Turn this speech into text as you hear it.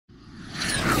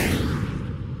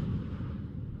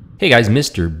Hey guys,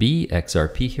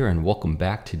 mrbxrp here and welcome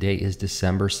back. Today is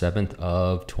December 7th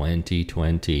of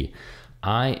 2020.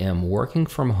 I am working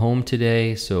from home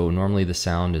today, so normally the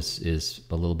sound is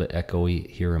a little bit echoey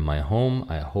here in my home.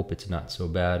 I hope it's not so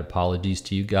bad. Apologies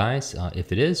to you guys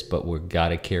if it is, but we've got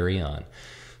to carry on.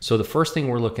 So the first thing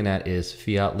we're looking at is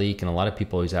Fiat Leak, and a lot of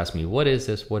people always ask me, what is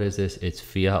this? What is this? It's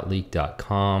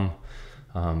fiatleak.com.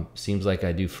 Seems like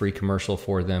I do free commercial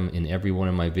for them in every one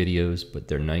of my videos, but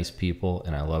they're nice people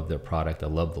and I love their product. I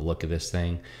love the look of this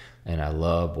thing and I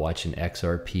love watching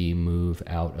XRP move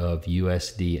out of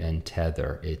USD and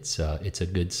Tether. It's a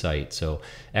good site. So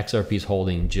XRP is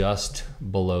holding just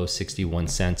below 61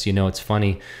 cents. You know, it's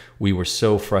funny. We were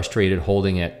so frustrated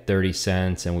holding at 30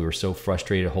 cents and we were so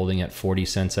frustrated holding at 40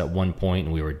 cents at one point,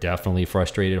 and we were definitely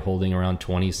frustrated holding around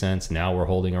 20 cents. Now we're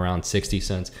holding around 60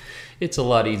 cents. It's a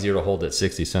lot easier to hold at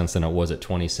 60 cents than it was at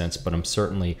 20 cents, but I'm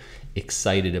certainly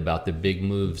excited about the big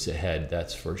moves ahead,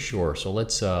 that's for sure. So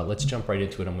let's jump right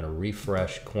into it. I'm going to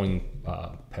refresh Coin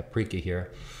Paprika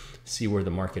here, see where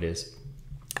the market is.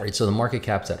 All right, so the market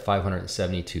cap's at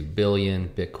 572 billion,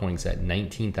 Bitcoin's at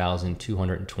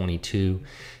 19,222.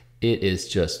 It is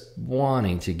just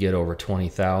wanting to get over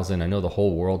 20,000. I know the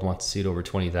whole world wants to see it over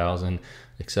 20,000,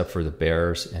 except for the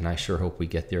bears, and I sure hope we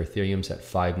get there. Ethereum's at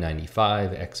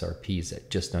 595, XRP's at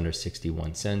just under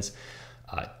 61 cents.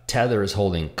 Tether is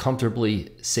holding comfortably,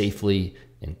 safely,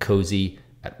 and cozy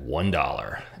at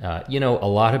 $1. You know, a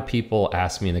lot of people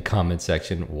ask me in the comment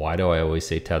section, why do I always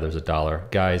say Tether's $1?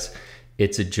 Guys,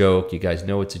 it's a joke. You guys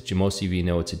know most of you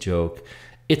know it's a joke.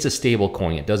 It's a stable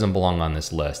coin. It doesn't belong on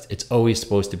this list. It's always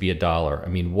supposed to be $1. I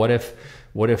mean, what if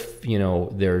you know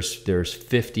there's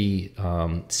 50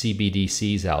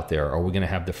 CBDCs out there? Are we going to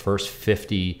have the first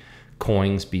 50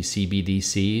 coins be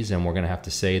CBDCs, and we're going to have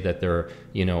to say that they're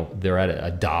at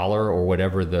 $1 or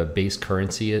whatever the base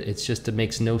currency is? It's just, it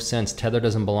makes no sense. Tether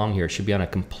doesn't belong here. It should be on a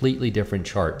completely different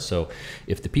chart. So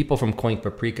if the people from Coin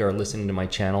Paprika are listening to my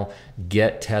channel,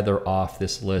 get Tether off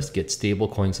this list, get stable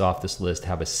coins off this list,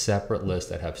 have a separate list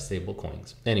that have stable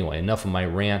coins. Anyway, enough of my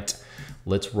rant.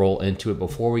 Let's roll into it.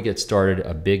 Before we get started,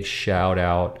 a big shout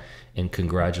out and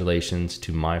congratulations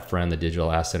to my friend, the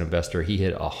digital asset investor. He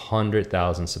hit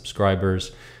 100,000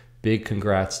 subscribers. Big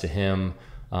congrats to him.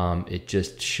 It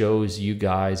just shows you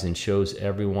guys and shows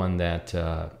everyone that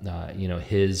you know,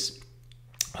 his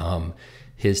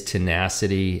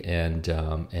tenacity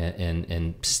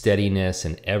and steadiness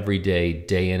and every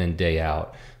day in and day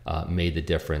out made the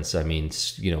difference. I mean,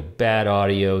 you know, bad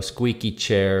audio, squeaky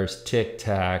chairs, Tic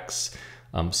Tacs,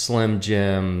 Slim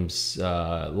Jims,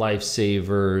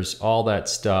 Lifesavers, all that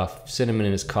stuff, cinnamon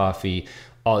in his coffee,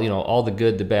 all the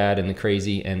good, the bad, and the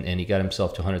crazy, and he got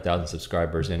himself to 100,000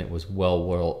 subscribers, and it was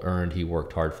well earned. He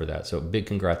worked hard for that. So big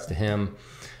congrats to him.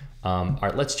 All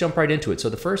right, let's jump right into it. So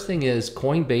the first thing is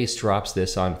Coinbase drops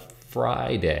this on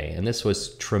Friday, and this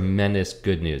was tremendous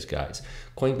good news, guys.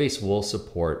 Coinbase will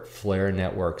support Flare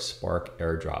Network Spark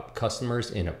airdrop.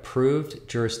 Customers in approved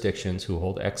jurisdictions who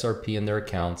hold XRP in their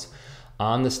accounts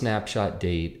on the snapshot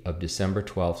date of December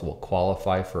 12th will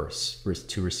qualify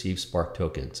to receive Spark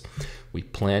tokens. We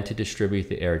plan to distribute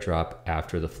the airdrop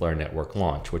after the Flare Network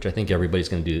launch, which I think everybody's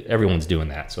going to do. Everyone's doing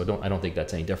that, so I don't think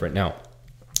that's any different. Now,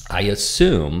 I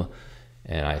assume,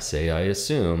 and I say I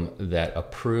assume, that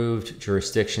approved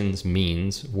jurisdictions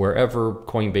means wherever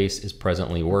Coinbase is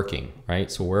presently working, right?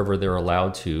 So wherever they're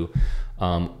allowed to,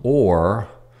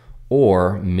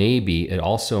 or maybe it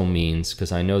also means,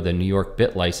 because I know the New York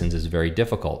bit license is very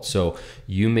difficult. So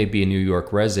you may be a New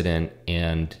York resident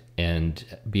and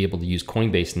be able to use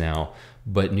Coinbase now,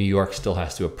 but New York still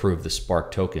has to approve the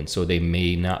Spark token. So they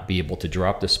may not be able to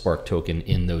drop the Spark token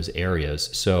in those areas.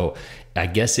 So I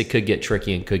guess it could get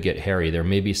tricky and could get hairy. There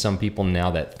may be some people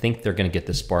now that think they're going to get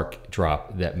the Spark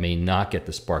drop that may not get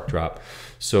the Spark drop.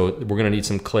 So we're going to need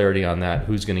some clarity on that.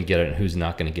 Who's going to get it and who's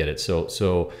not going to get it. So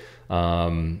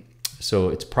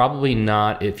it's probably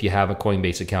not, if you have a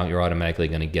Coinbase account, you're automatically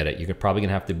going to get it. You're probably going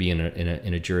to have to be in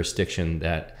a jurisdiction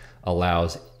that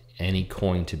allows any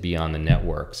coin to be on the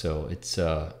network. So it's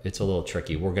a little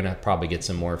tricky. We're going to probably get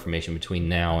some more information between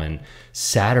now and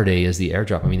Saturday is the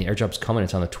airdrop. I mean, the airdrop's coming.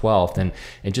 It's on the 12th.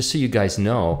 And just so you guys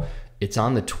know, it's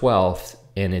on the 12th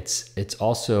and it's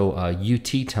also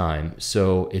UT time.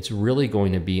 So it's really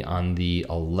going to be on the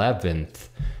 11th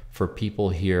for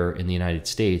people here in the United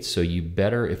States. So you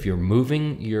better, if you're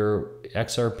moving your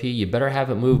XRP, you better have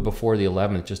it moved before the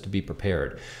 11th just to be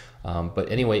prepared.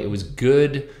 But anyway, it was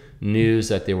good news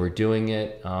that they were doing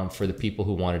it for the people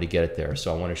who wanted to get it there.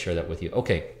 So I want to share that with you.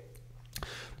 Okay,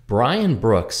 Brian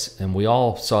Brooks, and we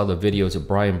all saw the videos of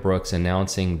Brian Brooks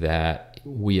announcing that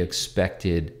we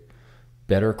expected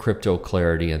better crypto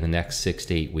clarity in the next 6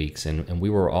 to 8 weeks. And we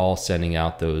were all sending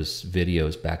out those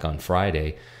videos back on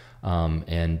Friday.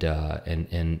 And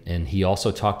he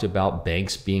also talked about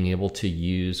banks being able to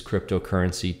use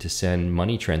cryptocurrency to send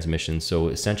money transmissions. So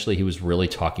essentially he was really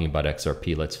talking about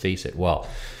XRP, let's face it. Well,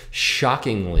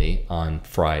 shockingly on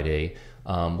Friday,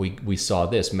 we saw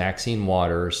this. Maxine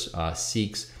Waters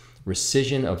seeks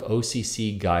rescission of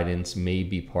OCC guidance may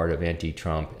be part of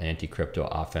anti-Trump, anti-crypto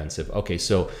offensive. Okay,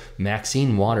 so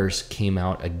Maxine Waters came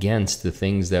out against the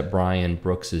things that Brian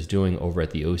Brooks is doing over at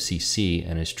the OCC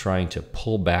and is trying to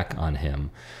pull back on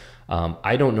him.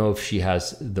 I don't know if she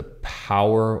has the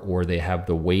power or they have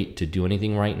the weight to do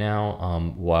anything right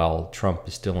now while Trump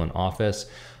is still in office.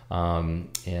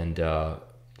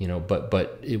 You know,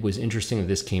 but it was interesting that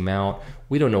this came out.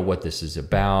 We don't know what this is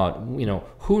about. You know,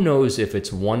 who knows if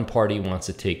it's one party wants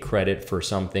to take credit for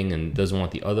something and doesn't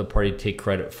want the other party to take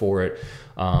credit for it,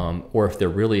 or if they're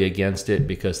really against it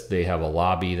because they have a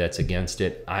lobby that's against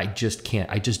it. I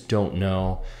just don't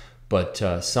know. But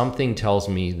something tells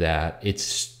me that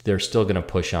they're still going to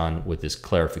push on with this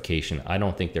clarification. I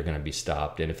don't think they're going to be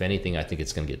stopped. And if anything, I think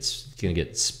it's going to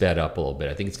get sped up a little bit.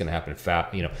 I think it's going to happen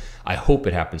fast. You know, I hope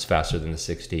it happens faster than the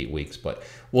 6 to 8 weeks, but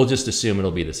we'll just assume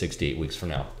it'll be the 6 to 8 weeks from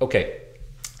now. Okay.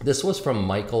 This was from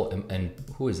Michael, and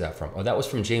who is that from? Oh, that was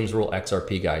from James Rule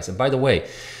XRP, guys. And by the way,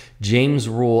 James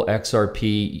Rule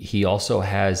XRP, he also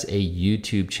has a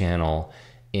YouTube channel,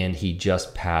 and he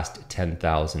just passed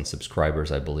 10,000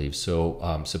 subscribers, I believe.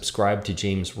 So subscribe to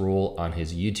James Rule on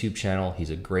his YouTube channel. He's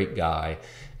a great guy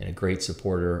and a great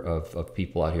supporter of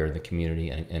people out here in the community,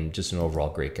 and just an overall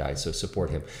great guy. So support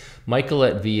him. Michael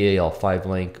at VAL5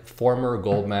 Link, former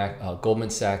Goldman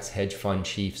Sachs hedge fund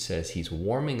chief, says he's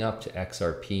warming up to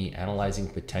XRP, analyzing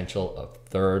potential of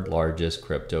third largest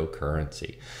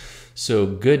cryptocurrency. So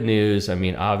good news. I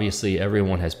mean, obviously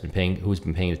everyone who's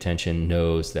been paying attention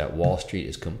knows that Wall Street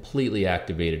is completely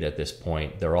activated at this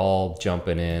point. They're all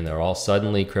jumping in. They're all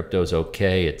suddenly crypto's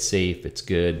okay. It's safe. It's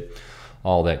good.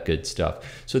 All that good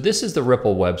stuff. So this is the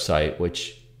Ripple website,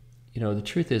 which, you know, the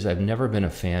truth is I've never been a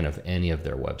fan of any of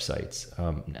their websites.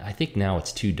 I think now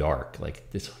it's too dark. Like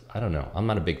this, I don't know. I'm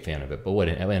not a big fan of it, but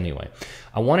anyway,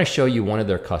 I want to show you one of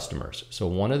their customers. So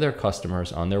one of their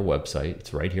customers on their website,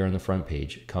 it's right here on the front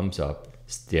page, it comes up,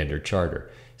 Standard Chartered.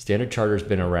 Standard Chartered's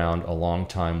been around a long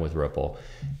time with Ripple.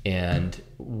 And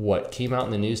what came out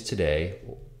in the news today,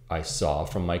 I saw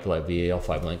from Michael at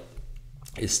VAL5 Link,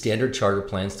 is Standard Chartered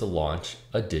plans to launch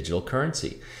a digital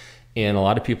currency. And a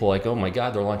lot of people are like, oh my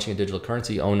God, they're launching a digital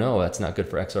currency. Oh no, that's not good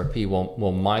for XRP.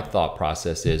 Well, my thought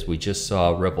process is we just saw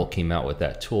Ripple came out with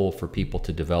that tool for people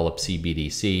to develop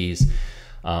CBDCs.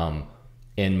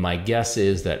 And my guess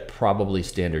is that probably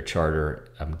Standard Chartered,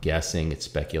 I'm guessing, it's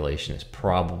speculation, is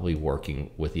probably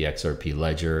working with the XRP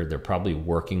ledger. They're probably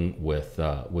working with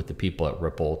the people at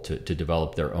Ripple to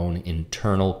develop their own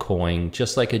internal coin,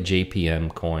 just like a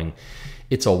JPM coin.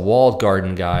 It's a walled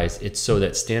garden, guys. It's so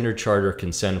that Standard Chartered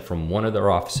can send from one of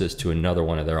their offices to another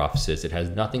one of their offices. It has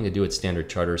nothing to do with Standard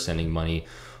Chartered sending money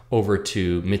over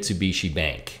to Mitsubishi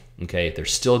Bank. Okay, they're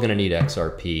still going to need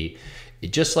XRP.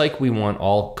 Just like we want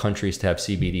all countries to have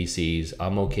CBDCs,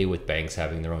 I'm okay with banks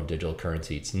having their own digital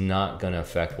currency. It's not going to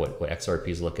affect what XRP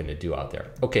is looking to do out there.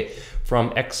 Okay,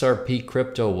 from XRP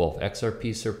Crypto Wolf,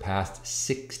 XRP surpassed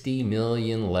 60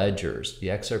 million ledgers. The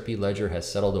XRP ledger has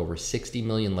settled over 60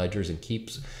 million ledgers and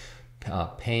keeps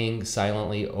paying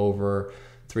silently over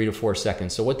 3 to 4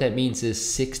 seconds. So what that means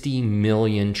is 60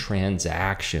 million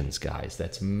transactions, guys.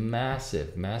 That's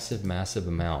massive, massive, massive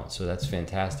amount. So that's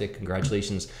fantastic.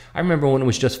 Congratulations. I remember when it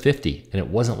was just 50 and it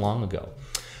wasn't long ago.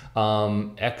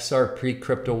 XRP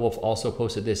Crypto Wolf also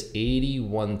posted this: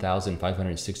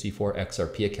 81,564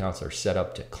 XRP accounts are set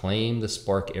up to claim the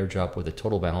Spark airdrop with a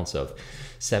total balance of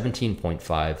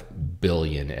 17.5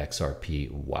 billion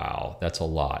XRP. Wow, that's a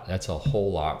lot. That's a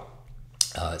whole lot.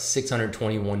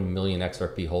 621 million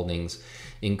XRP holdings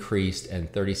increased,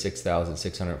 and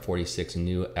 36,646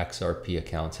 new XRP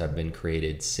accounts have been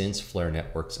created since Flare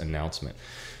Network's announcement.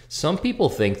 Some people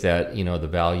think that, you know, the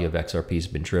value of XRP has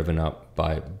been driven up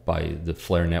by the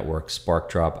Flare Network Spark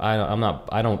drop.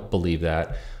 I don't believe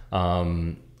that.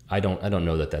 I don't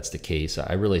know that that's the case.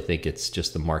 I really think it's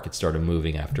just the market started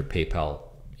moving after PayPal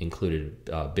included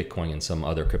Bitcoin and some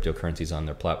other cryptocurrencies on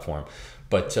their platform.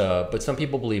 But some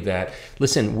people believe that.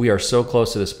 Listen, we are so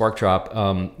close to the Spark drop,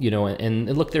 you know,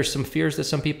 and look, there's some fears that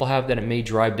some people have that it may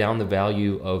drive down the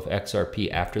value of XRP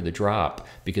after the drop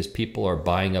because people are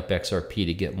buying up XRP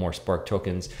to get more Spark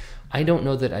tokens. I don't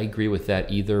know that I agree with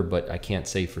that either, but I can't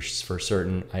say for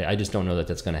certain. I just don't know that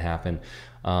that's going to happen.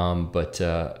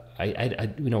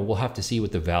 You know, we'll have to see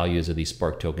what the values of these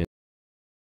Spark tokens.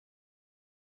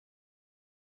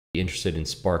 interested in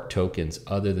Spark tokens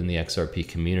other than the XRP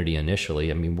community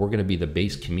initially. I mean, we're going to be the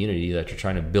base community that you're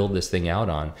trying to build this thing out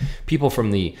on. People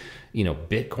from the, you know,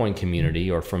 Bitcoin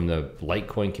community or from the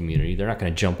Litecoin community, they're not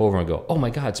going to jump over and go, oh my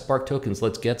God, Spark tokens,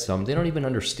 let's get some. They don't even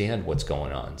understand what's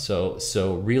going on.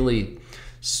 So really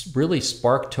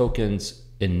Spark tokens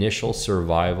initial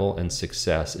survival and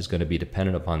success is going to be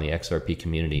dependent upon the XRP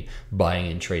community buying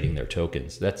and trading their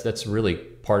tokens. That's really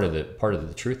part of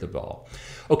the truth of it all.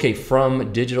 Okay,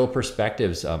 from digital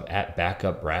perspectives, at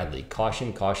Backup Bradley,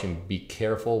 caution, be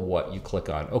careful what you click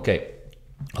on. Okay,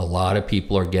 a lot of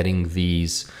people are getting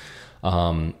these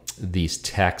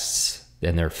texts,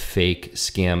 and they're fake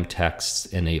scam texts,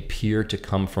 and they appear to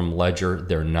come from Ledger.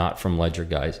 They're not from Ledger,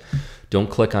 guys. Don't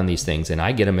click on these things. And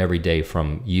I get them every day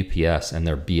from UPS, and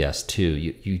they're BS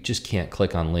too. You just can't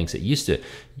click on links. I used to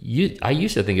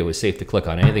think it was safe to click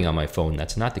on anything on my phone.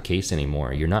 That's not the case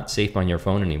anymore. You're not safe on your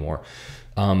phone anymore.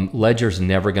 Ledger's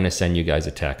never going to send you guys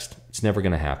a text. It's never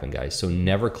going to happen, guys. So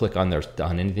never click on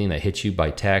anything that hits you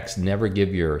by text. Never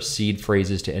give your seed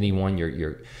phrases to anyone.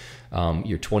 Your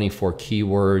 24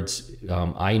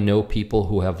 keywords. I know people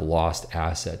who have lost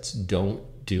assets. Don't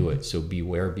do it. So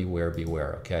beware.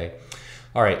 Okay.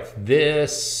 All right.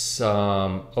 This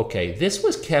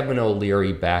was Kevin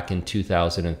O'Leary back in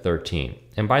 2013.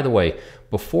 And by the way,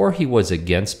 before he was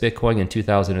against Bitcoin in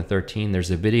 2013,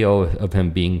 there's a video of him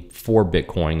being for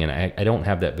Bitcoin, and I don't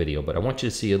have that video, but I want you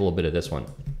to see a little bit of this one.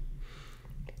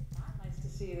 Nice to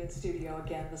see you in studio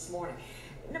again this morning.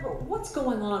 Remember, what's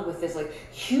going on with this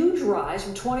huge rise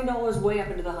from $20 way up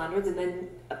into the hundreds and then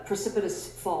a precipitous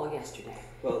fall yesterday?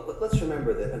 Well, let's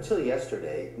remember that until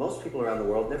yesterday, most people around the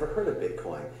world never heard of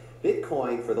Bitcoin.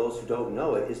 Bitcoin, for those who don't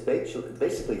know it, is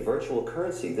basically virtual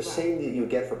currency, the same that you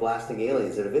get for blasting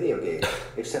aliens in a video game,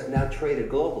 except now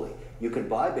traded globally. You can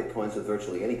buy Bitcoins with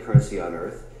virtually any currency on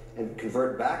Earth and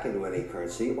convert back into any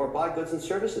currency or buy goods and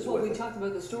services with it. Well, we talked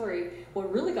about the story.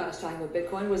 What really got us talking about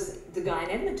Bitcoin was the guy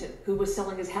in Edmonton who was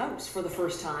selling his house for the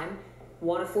first time,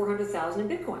 wanted 400,000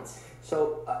 in Bitcoins.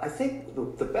 So I think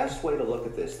the best way to look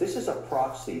at this is a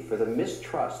proxy for the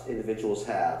mistrust individuals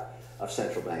have of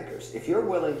central bankers. If you're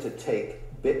willing to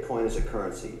take Bitcoin as a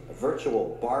currency, a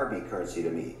virtual Barbie currency to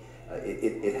me,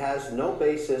 it has no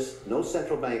basis, no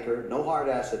central banker, no hard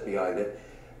asset behind it,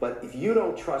 but if you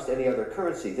don't trust any other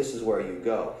currency, this is where you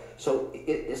go. So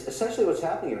it's essentially what's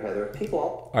happening here, Heather. People...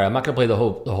 All right, I'm not going to play the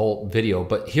whole video,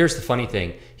 but here's the funny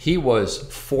thing. He was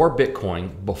for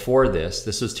Bitcoin before this.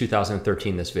 This was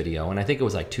 2013, this video, and I think it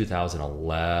was like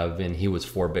 2011. He was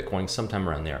for Bitcoin, sometime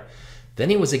around there. Then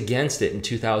he was against it in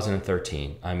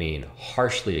 2013. I mean,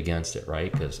 harshly against it, right?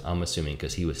 Because I'm assuming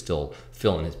because he was still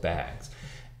filling his bags.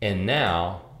 And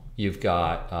now you've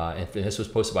got, and this was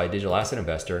posted by a digital asset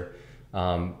investor,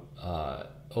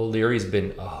 O'Leary's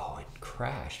been, it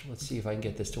crashed. Let's see if I can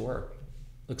get this to work.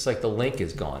 Looks like the link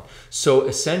is gone. So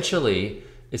essentially,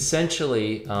 it says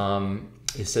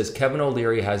Kevin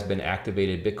O'Leary has been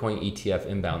activated, Bitcoin ETF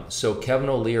inbound. So Kevin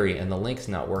O'Leary, and the link's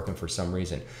not working for some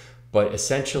reason, but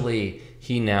essentially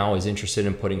he now is interested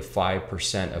in putting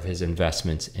 5% of his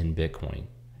investments in Bitcoin.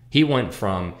 He went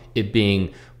from it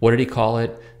being, what did he call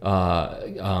it?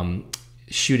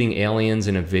 Shooting aliens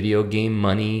in a video game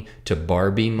money to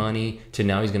Barbie money to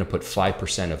now he's going to put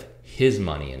 5% of his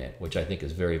money in it, which I think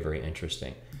is very, very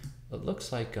interesting. It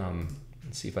looks like,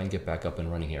 let's see if I can get back up and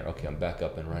running here. Okay, I'm back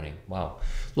up and running. Wow,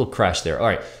 little crash there. All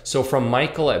right, so from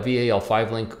Michael at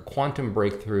VAL5 link, quantum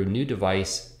breakthrough, new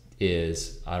device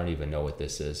is, I don't even know what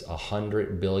this is,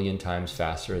 100 billion times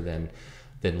faster than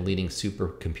leading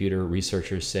supercomputer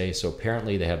researchers say. So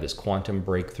apparently they have this quantum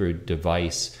breakthrough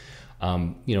device.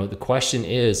 The question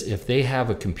is, if they have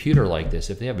a computer like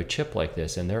this, if they have a chip like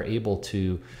this, and they're able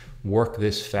to work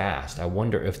this fast, I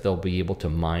wonder if they'll be able to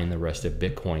mine the rest of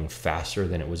Bitcoin faster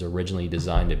than it was originally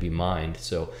designed to be mined.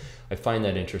 So I find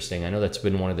that interesting. I know that's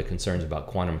been one of the concerns about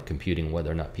quantum computing, whether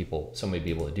or not somebody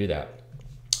be able to do that.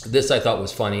 This I thought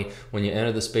was funny, when you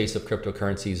enter the space of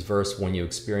cryptocurrencies versus when you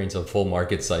experience a full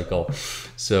market cycle.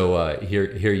 So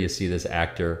here you see this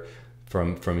actor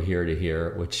from here to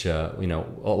here, which a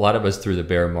lot of us through the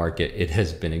bear market, it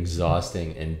has been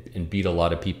exhausting and beat a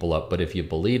lot of people up. But if you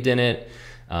believed in it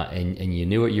and you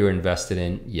knew what you were invested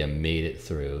in, you made it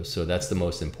through. So that's the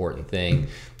most important thing.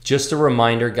 Just a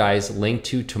reminder, guys,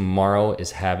 Linqto tomorrow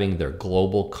is having their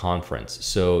global conference.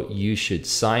 So you should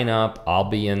sign up.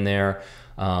 I'll be in there.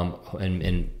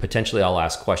 And potentially I'll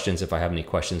ask questions if I have any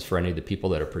questions for any of the people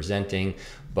that are presenting.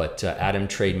 But Adam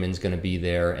Trademan's going to be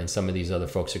there, and some of these other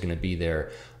folks are going to be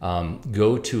there.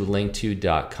 Go to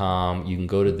linqto.com.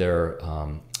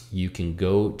 You can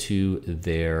go to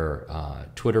their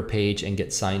Twitter page and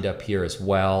get signed up here as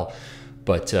well.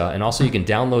 But and also you can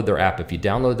download their app. If you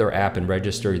download their app and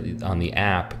register on the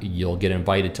app, you'll get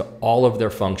invited to all of their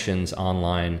functions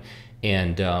online.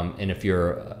 And if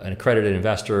you're an accredited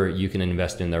investor, you can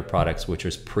invest in their products, which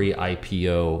is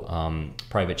pre-IPO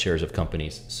private shares of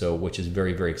companies. So which is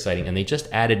very, very exciting. And they just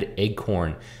added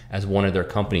Acorn as one of their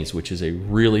companies, which is a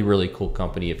really, really cool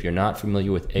company. If you're not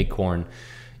familiar with Acorn,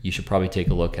 you should probably take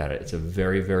a look at it. It's a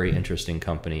very, very interesting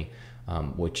company.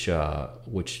 Which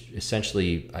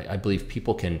essentially I believe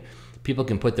people can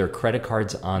put their credit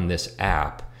cards on this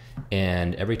app,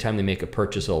 and every time they make a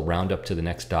purchase, it'll round up to the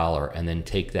next dollar, and then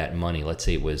take that money. Let's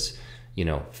say it was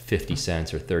 50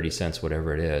 cents or 30 cents,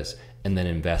 whatever it is, and then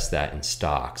invest that in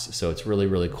stocks. So it's really,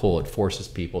 really cool. It forces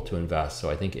people to invest. So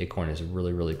I think Acorn is a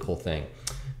really, really cool thing.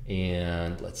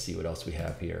 And let's see what else we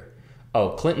have here.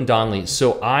 Oh, Clinton Donnelly.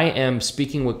 So I am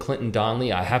speaking with Clinton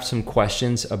Donnelly. I have some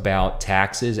questions about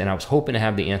taxes, and I was hoping to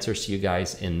have the answers to you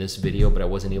guys in this video, but I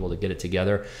wasn't able to get it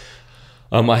together.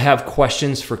 I have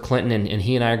questions for Clinton, and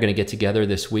he and I are going to get together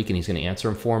this week, and he's going to answer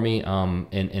them for me.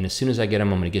 And as soon as I get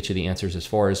them, I'm going to get you the answers as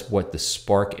far as what the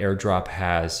Spark airdrop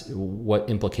has, what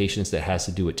implications that has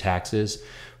to do with taxes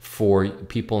for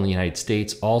people in the United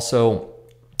States. Also,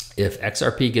 if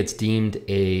XRP gets deemed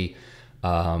a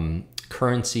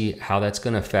currency, how that's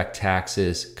going to affect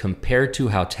taxes compared to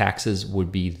how taxes would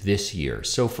be this year.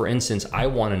 So for instance, I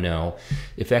want to know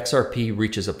if XRP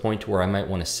reaches a point where I might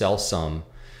want to sell some,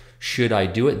 should I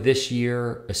do it this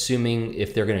year, assuming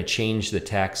if they're going to change the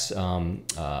taxes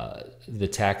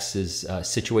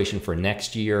situation for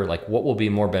next year, like what will be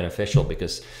more beneficial?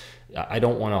 Because I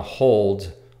don't want to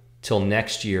hold till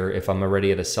next year if I'm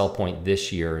already at a sell point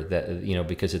this year, that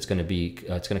because it's going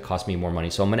to cost me more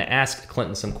money. So I'm going to ask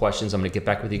Clinton some questions. I'm going to get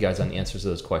back with you guys on the answers to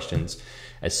those questions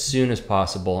as soon as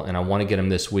possible, and I want to get them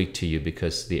this week to you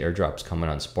because the airdrop's coming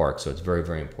on Spark, so it's very,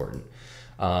 very important.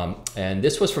 And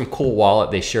this was from Cool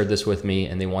Wallet. They shared this with me,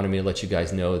 and they wanted me to let you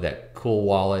guys know that Cool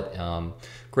Wallet,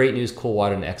 great news, Cool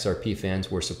Wallet and XRP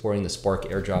fans, we're supporting the Spark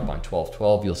airdrop on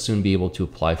 12/12. You'll soon be able to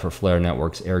apply for Flare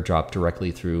Network's airdrop directly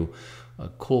through a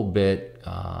Coolbit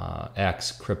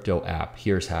X crypto app.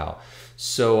 Here's how.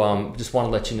 So just want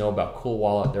to let you know about Cool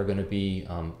Wallet. They're going to be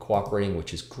cooperating,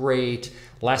 which is great.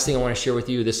 Last thing I want to share with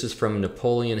you, this is from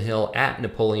Napoleon Hill, at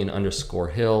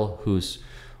Napoleon_Hill, who's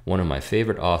one of my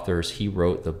favorite authors. He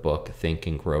wrote the book Think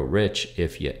and Grow Rich.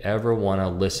 If you ever want to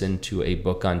listen to a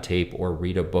book on tape or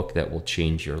read a book that will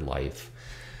change your life,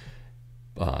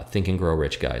 Think and Grow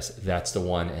Rich, guys. That's the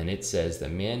one. And it says, the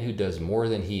man who does more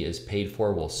than he is paid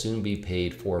for will soon be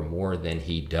paid for more than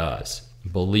he does.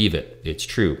 Believe it. It's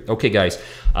true. Okay, guys.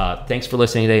 Thanks for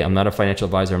listening today. I'm not a financial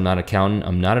advisor. I'm not an accountant.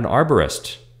 I'm not an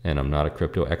arborist. And I'm not a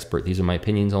crypto expert. These are my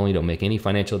opinions only. Don't make any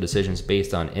financial decisions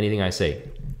based on anything I say.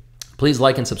 Please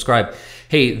like and subscribe.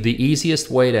 Hey, the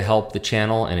easiest way to help the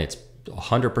channel, and it's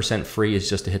 100% free, is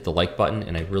just to hit the like button,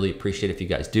 and I really appreciate if you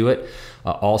guys do it.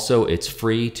 Also, it's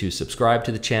free to subscribe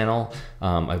to the channel.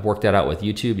 I've worked that out with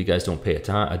YouTube. You guys don't pay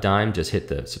a dime. Just hit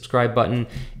the subscribe button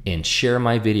and share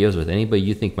my videos with anybody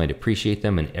you think might appreciate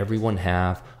them, and everyone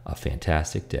have a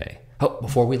fantastic day. Oh,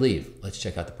 before we leave, let's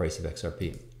check out the price of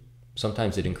XRP.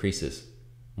 Sometimes it increases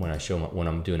when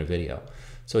I'm doing a video.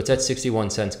 So it's at 61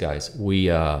 cents, guys. We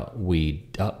up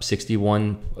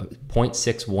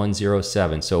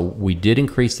 61.6107. So we did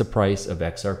increase the price of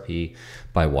XRP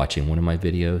by watching one of my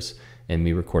videos and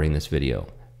me recording this video.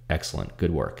 Excellent.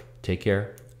 Good work. Take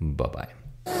care. Bye-bye.